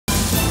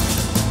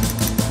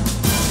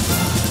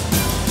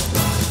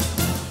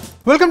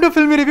Welcome to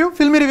Filmy Review.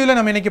 Filmy Review la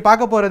நம்ம இன்னைக்கு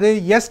பார்க்க போறது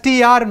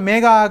STR,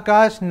 Megha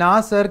Akash,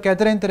 Nassar,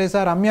 Catherine Teresa,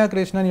 Ramya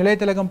Krishnan,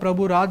 இளையதிலகம்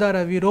பிரபு, ராதா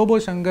ரவி, ரோபோ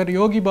சங்கர்,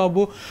 யோகி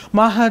பாபு,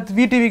 மஹத்,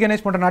 VTV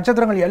கணேஷ் போன்ற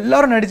நட்சத்திரங்கள்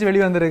எல்லாரும் நடிச்சு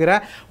வெளிய வந்திருக்கிற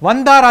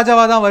வந்தா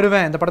ராஜாவா தான்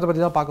வருவேன் இந்த படத்தை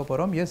பத்தி தான் பார்க்க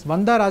போறோம். எஸ்,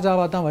 வந்தா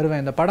ராஜாவா தான்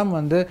வருவேன். இந்த படம்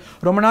வந்து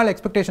ரொம்ப நாள்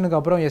எக்ஸ்பெக்டேஷனுக்கு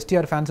அப்புறம்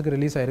STR ஃபேன்ஸ்க்கு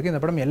ரிலீஸ் ஆயிருக்கு.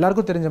 இந்த படம்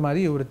எல்லாருக்கும் தெரிஞ்ச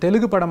மாதிரி ஒரு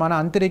தெலுங்கு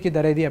படமான அந்தரிக்கி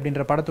தரேதி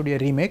அப்படின்ற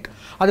படத்துடைய ரீமேக்.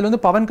 அதுல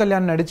வந்து பவன்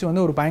கல்யாண் நடிச்சு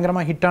வந்து ஒரு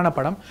பயங்கரமா ஹிட்டான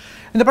படம்.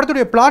 இந்த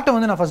படத்துடைய பிளாட்டை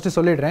வந்து நான் ஃபர்ஸ்ட்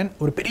சொல்லிடுறேன்.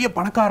 ஒரு பெரிய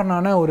பணக்காரன்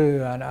ஒரு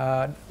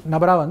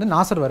நபரா வந்து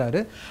நாசர் வராரு.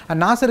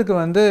 நாசருக்கு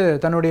வந்து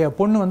தன்னுடைய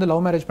பொண்ணு வந்து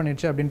லவ் மேரேஜ்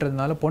பண்ணிடுச்சு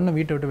அப்படின்றதுனால பொண்ணை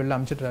வீட்டை விட்டு வெளில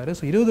அனுப்பிச்சிட்டாரு.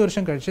 ஸோ 20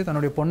 வருஷம் கழிச்சு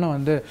தன்னுடைய பொண்ணை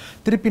வந்து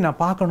திருப்பி நான்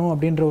பார்க்கணும்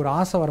அப்படின்ற ஒரு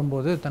ஆசை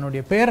வரும்போது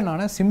தன்னுடைய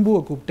பேரனான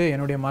சிம்புவை கூப்பிட்டு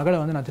என்னுடைய மகளை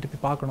வந்து நான் திருப்பி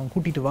பார்க்கணும்,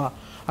 கூட்டிட்டு வா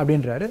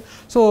அப்படின்றாரு.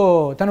 ஸோ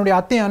தன்னுடைய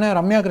அத்தையான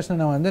ரம்யா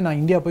கிருஷ்ணனை வந்து நான்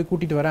இந்தியா போய்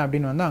கூட்டிட்டு வரேன்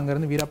அப்படின்னு வந்து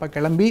அங்கேருந்து வீரப்பா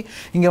கிளம்பி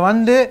இங்கே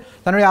வந்து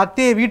தன்னுடைய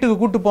அத்தையை வீட்டுக்கு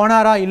கூப்பிட்டு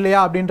போனாரா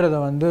இல்லையா அப்படின்றத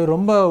வந்து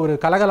ரொம்ப ஒரு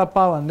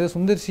கலகலப்பாக வந்து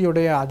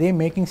சுந்தர்சியோடைய அதே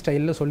மேக்கிங்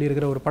ஸ்டைலில்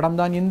சொல்லியிருக்கிற ஒரு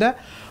படம் தான் இந்த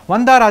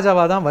வந்தா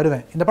ராஜாவா தான்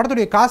வருவேன். இந்த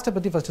படத்துடைய காஸ்ட்டை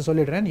பற்றி ஃபஸ்ட்டு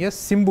சொல்லிடுறேன். எஸ்,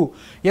 சிம்பு.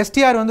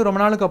 STR வந்து ரொம்ப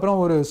நாளுக்கு அப்புறம்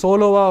ஒரு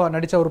சோலோவாக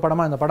நடித்த ஒரு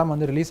படமாக இந்த படம்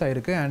வந்து ரிலீஸ்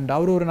ஆயிருக்கு. அண்ட்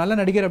அவர் ஒரு நல்ல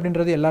நடிகர்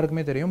அப்படின்றது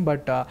எல்லாருக்குமே தெரியும்.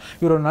 பட்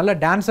இவர் ஒரு நல்ல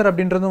டான்ஸர்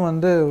அப்படின்றதும்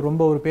வந்து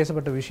ரொம்ப ஒரு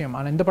பேசப்பட்ட விஷயம்.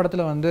 ஆனால் இந்த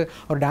படத்தில் வந்து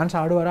அவர் டான்ஸ்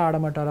ஆடுவாரா ஆட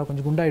மாட்டாரா,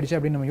 கொஞ்சம் குண்டாயிடுச்சு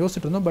அப்படின்னு நம்ம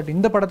யோசிச்சுட்டு இருந்தோம். பட்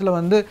இந்த படத்தில்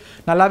வந்து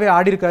நல்லாவே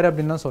ஆடிருக்காரு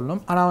அப்படின்னு தான்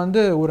சொல்லணும். ஆனால்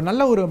வந்து ஒரு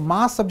நல்ல ஒரு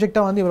மாஸ்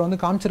சப்ஜெக்டாக வந்து இவர்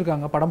வந்து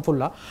காமிச்சிருக்காங்க படம்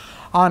ஃபுல்லாக.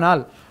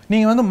 ஆனால்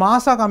நீங்கள் வந்து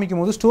மாசாக காமிக்கும்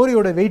போது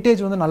ஸ்டோரியோட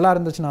வெயிட்டேஜ் வந்து நல்லா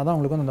இருந்துச்சுன்னா தான்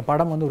உங்களுக்கு வந்து அந்த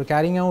படம் வந்து ஒரு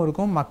கேரிங்காகவும்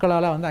இருக்கும்,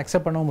 மக்களால் வந்து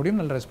அக்செப்ட் பண்ணவும் முடியும்,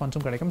 நல்ல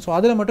ரெஸ்பான்ஸும் கிடைக்கும். ஸோ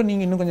அதில் மட்டும்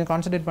நீங்கள் இன்னும் கொஞ்சம்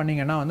கான்சன்ட்ரேட்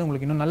பண்ணிங்கன்னா வந்து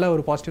உங்களுக்கு இன்னும் நல்ல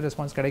ஒரு பாசிட்டிவ்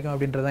ரெஸ்பான்ஸ் கிடைக்கும்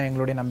அப்படின்றது தான்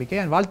எங்களுடைய நம்பிக்கை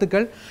அண்ட்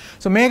வாழ்த்துக்கள்.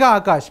 ஸோ மேகா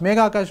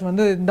ஆகாஷ்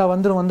வந்து இந்த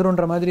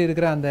வந்துருன்ற மாதிரி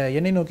இருக்கிற அந்த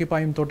எண்ணெய் நோக்கி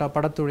பாயும் தோட்டா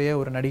படத்துடைய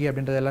ஒரு நடிகை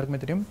அப்படின்றது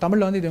எல்லாருக்குமே தெரியும்.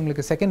 தமிழில் வந்து இது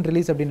உங்களுக்கு செகண்ட்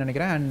ரிலீஸ் அப்படின்னு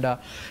நினைக்கிறேன். அண்ட்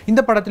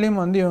இந்த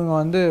படத்துலையும் வந்து இவங்க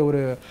வந்து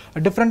ஒரு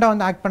டிஃப்ரெண்ட்டாக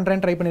வந்து ஆக்ட்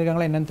பண்ணுறேன்னு ட்ரை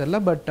பண்ணியிருக்காங்களா என்னன்னு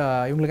தெரியல. பட்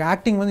இவங்களுக்கு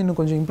ஆக்டிங் வந்து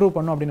இன்னும் கொஞ்சம் இம்ப்ரூவ்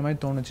பண்ணும் அப்படின்ற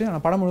மாதிரி தோணுச்சு.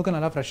 ஆனால் படம் முழுக்க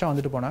நல்லா ஃப்ரெஷ்ஷாக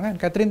வந்துட்டு போனாங்க.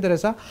 கேத்ரின்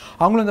தெரேசா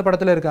அவங்களும் இந்த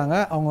படத்தில் இருக்காங்க.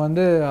 அவங்க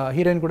வந்து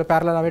ஹீரோயின் கூட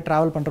பேரலாகவே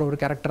ட்ராவல் பண்ணுற ஒரு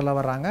கேரக்டரில்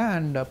வர்றாங்க.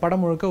 அண்ட்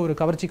படம் முழுக்க ஒரு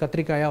கவர்ச்சி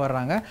கத்திரிக்காயாக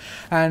வர்றாங்க.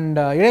 அண்ட்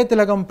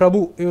இளையதிலகம்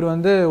பிரபு இவர்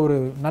வந்து ஒரு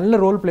நல்ல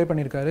ரோல் ப்ளே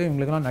பண்ணியிருக்காரு.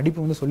 இவங்களுக்கெல்லாம்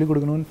நடிப்பு வந்து சொல்லிக்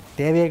கொடுக்கணும்னு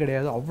தேவையே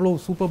கிடையாது. அவ்வளோ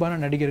சூப்பரான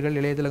நடிகர்கள்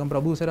இளையதிலகம்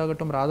பிரபு சார்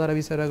ஆகட்டும், ராதா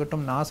ரவி சார்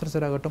ஆகட்டும், நாசர்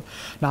சார் ஆகட்டும்.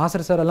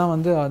 நாசர் சார் எல்லாம்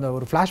வந்து அந்த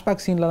ஒரு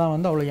ஃப்ளாஷ்பேக் சீனில் தான்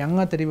வந்து அவ்வளோ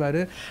யங்காக தெரிவார்.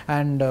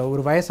 அண்ட்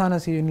ஒரு வயசான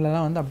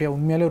சீன்லலாம் வந்து அப்படியே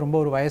உண்மையிலே ரொம்ப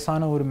ஒரு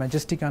வயசான ஒரு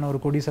மெஜஸ்டிக்கான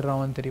ஒரு கொடிசராக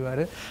வந்து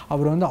தெரிவார்.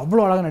 அவர் வந்து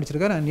அவ்வளோ அழகாக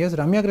நடிச்சிருக்காரு. And S,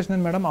 Ramya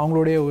Krishnan madam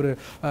அவங்களுடைய ஒரு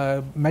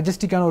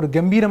மெஜஸ்டிக்கான ஒரு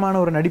கம்பீரமான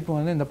ஒரு நடிப்பு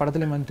வந்து இந்த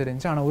படத்துலேயும் வந்து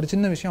தெரிஞ்சு. ஆனால் ஒரு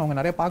சின்ன விஷயம், அவங்க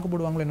நிறைய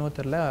பார்க்கப்படுவாங்களோ என்னவோ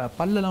தெரியல,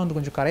 பல்லெல்லாம் வந்து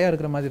கொஞ்சம் கரையாக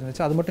இருக்கிற மாதிரி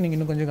இருந்துச்சு. அது மட்டும் நீங்கள்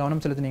இன்னும் கொஞ்சம்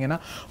கவனம் செலுத்தினீங்கன்னா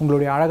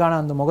உங்களுடைய அழகான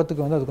அந்த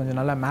முகத்துக்கு வந்து அது கொஞ்சம்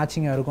நல்லா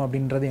மேட்சிங்காக இருக்கும்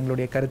அப்படின்றது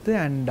எங்களுடைய கருத்து.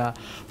 அண்ட்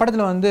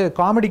படத்தில் வந்து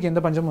காமெடிக்கு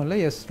எந்த பஞ்சமும் இல்லை.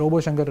 எஸ், ரோபோ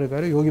சங்கர்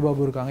இருக்காரு, யோகி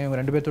பாபு இருக்காங்க. இவங்க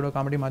ரெண்டு பேர்த்தோட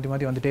காமெடி மாற்றி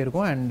மாற்றி வந்துட்டே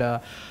இருக்கும். அண்ட்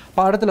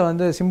படத்தில்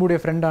வந்து சிம்புடைய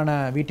ஃப்ரெண்டான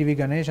VTV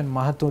கணேஷ் அண்ட்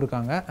மஹத்தும்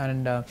இருக்காங்க.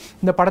 அண்ட்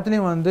இந்த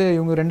படத்துலையும் வந்து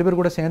இவங்க ரெண்டு பேர்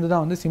கூட சேர்ந்து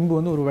தான் வந்து சிம்பு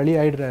வந்து ஒரு வழி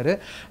ஆயிடுறாரு.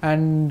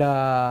 அண்ட்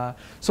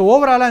ஸோ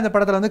ஓவராலாக இந்த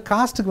படத்தில் வந்து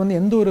காஸ்ட்டுக்கு வந்து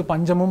எந்த ஒரு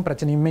பஞ்சமும்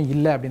பிரச்சனையுமே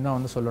இல்லை அப்படின்னு தான்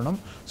வந்து சொல்லணும்.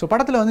 ஸோ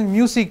படத்தில் வந்து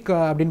மியூசிக்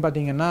அப்படின்னு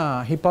பார்த்தீங்கன்னா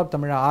ஹிப்ஹாப்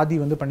தமிழ் ஆதி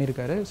வந்து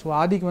பண்ணியிருக்காரு. ஸோ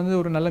ஆதிக்கு வந்து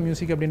ஒரு நல்ல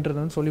மியூசிக் அப்படின்றது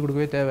வந்து சொல்லிக்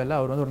கொடுக்கவே தேவையில்லை.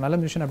 அவர் வந்து ஒரு நல்ல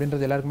மியூசிஷியன்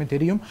அப்படின்றது எல்லாருக்குமே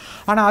தெரியும்.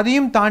 ஆனால்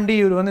அதையும் தாண்டி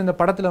இவர் வந்து இந்த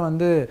படத்தில்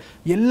வந்து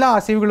எல்லா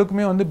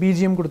அசைவுகளுக்குமே வந்து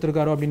BGM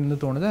கொடுத்துருக்காரோ அப்படின்னு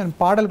வந்து தோணுது. அண்ட்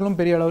பாடல்களும்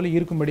பெரிய அளவில்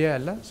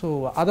இருக்கும்படியாக இல்லை. ஸோ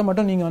அதை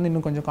மட்டும் நீங்கள் வந்து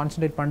இன்னும் கொஞ்சம்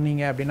கான்சன்ட்ரேட்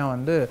பண்ணீங்க அப்படின்னா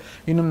வந்து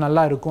இன்னும்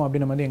நல்லா இருக்கும்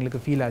அப்படின்னு வந்து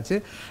எங்களுக்கு ஃபீல் ஆச்சு.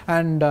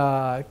 And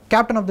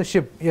captain of the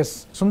ship, S,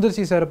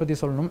 Sundar C சாரை பற்றி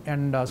சொல்லணும்.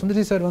 அண்ட்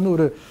சுந்தர்சி சார் வந்து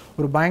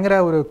ஒரு பயங்கர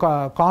ஒரு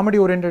காமெடி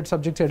ஓரியன்ட்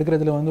சப்ஜெக்ட்ஸ்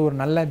எடுக்கிறதுல வந்து ஒரு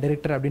நல்ல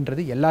டைரக்டர்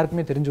அப்படின்றது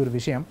எல்லாருக்குமே தெரிஞ்ச ஒரு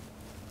விஷயம்.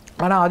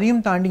 ஆனால்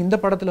அதையும் தாண்டி இந்த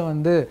படத்தில்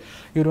வந்து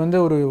இவர் வந்து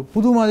ஒரு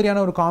புது மாதிரியான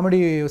ஒரு காமெடி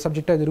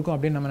சப்ஜெக்டாக இது இருக்கும்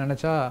அப்படின்னு நம்ம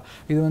நினச்சா,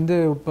 இது வந்து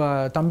இப்போ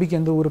தம்பிக்கு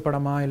எந்த ஊர்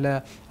படமா இல்லை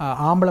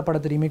ஆம்பளை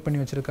படத்தை ரீமேக் பண்ணி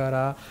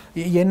வச்சுருக்காரா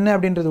என்ன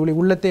அப்படின்றது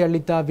உள்ளத்தை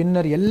அள்ளித்தா,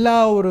 வின்னர், எல்லா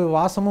ஒரு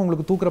வாசமும்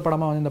உங்களுக்கு தூக்குற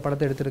படமாக வந்து இந்த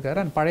படத்தை எடுத்திருக்காரு.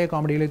 அண்ட் பழைய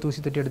காமெடிகளை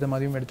தூசி தட்டி எடுத்த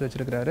மாதிரியும் எடுத்து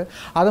வச்சிருக்காரு.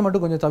 அதை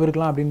மட்டும் கொஞ்சம்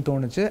தவிர்க்கலாம் அப்படின்னு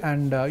தோணுச்சு.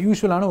 அண்ட்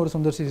யூஸ்வலான ஒரு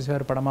சுந்தர்சி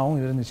சார்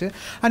படமாகவும் இருந்துச்சு.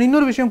 அண்ட்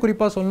இன்னொரு விஷயம்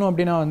குறிப்பாக சொல்லணும்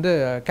அப்படின்னா வந்து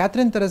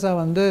கேத்ரின் தெரேசா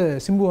வந்து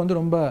சிம்பு வந்து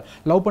ரொம்ப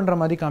லவ் பண்ணுற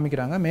மாதிரி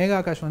காமிக்கிறாங்க. மேகா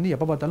ஆகாஷ் வந்து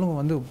எப்போ பார்த்தாலும்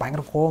வந்து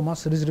பயங்கர கோவமாக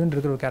சிறுசிறுன்னு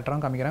இருக்கிற ஒரு கேரக்டராக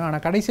காமிக்கிறாங்க.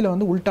 ஆனால் கடைசியில்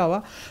வந்து உல்டாவா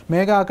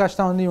மேகா ஆகாஷ்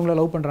தான் வந்து இவங்களை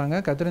லவ் பண்ணுறாங்க,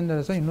 கேத்ரின்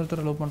தெரேசா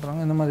இன்னொருத்தர் லவ் பண்ணுறாங்க,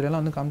 இந்த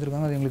மாதிரியெல்லாம் வந்து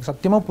காமிச்சிருக்காங்க. அது எங்களுக்கு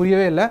சத்தியமாக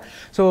புரியவே இல்லை.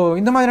 ஸோ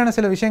இந்த மாதிரியான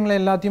சில விஷயங்களை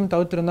எல்லாத்தையும்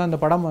தவிர்த்திருந்தால் அந்த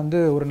படம்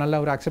வந்து ஒரு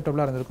நல்ல ஒரு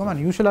அக்செப்டபுளாக இருந்திருக்கும்.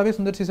 அண்ட் யூஸ்வலாகவே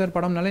சுந்தர்சி சார்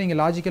படம்னால நீங்கள்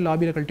லாஜிக்கல்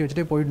லாபியில் கழட்டி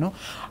வச்சுட்டே போயிடணும்.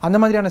 அந்த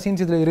மாதிரியான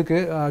சீன்ஸ் இதில்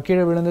இருக்குது.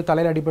 கீழே விழுந்து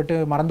தலையில் அடிபட்டு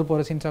மறந்து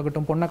போகிற சீன்ஸ்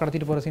ஆகட்டும், பொண்ணை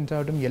கடத்திட்டு போகிற சீன்ஸ்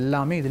ஆகட்டும்,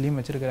 எல்லாமே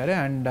இதுலேயும் வச்சிருக்காரு.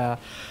 அண்ட்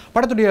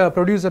படத்துடைய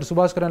ப்ரொடியூசர்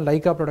சுபாஸ்கரன்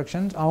லைகா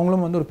ப்ரொடக்ஷன்ஸ்,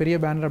 அவங்களும் வந்து ஒரு பெரிய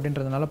பேனர்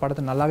அப்படின்றதுனால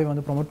படத்தை நல்லாவே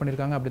வந்து ப்ரொமோட்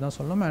பண்ணியிருக்காங்க அப்படி தான்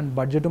சொல்லணும். அண்ட்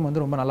பட்ஜெட்டும்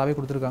வந்து ரொம்ப நல்லாவே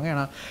கொடுத்துருக்காங்க.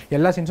 ஏன்னா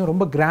எல்லா சீன்ஸும்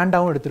ரொம்ப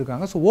கிராண்டாகவும்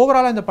எடுத்திருக்காங்க. ஸோ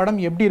ஓவராலாக இந்த படம்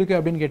எப்படி இருக்குது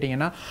அப்படின்னு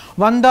கேட்டிங்கன்னா,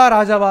 வந்தா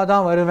ராஜாவா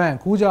தான் வருவேன்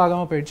கூஜா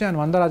ஆகாமல் போயிடுச்சு.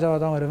 அண்ட் வந்தா ராஜாவா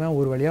தான் வருவேன்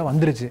ஒரு வழியாக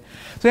வந்துருச்சு.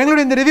 ஸோ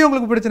எங்களுடைய இந்த ரிவ்யூ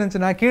உங்களுக்கு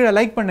பிடிச்சிருந்துச்சுன்னா கீழே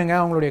லைக்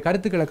பண்ணுங்கள், உங்களுடைய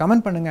கருத்துக்களை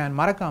கமெண்ட் பண்ணுங்கள், அண்ட்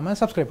மறக்காமல்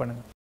சப்ஸ்கிரைப்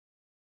பண்ணுங்கள்.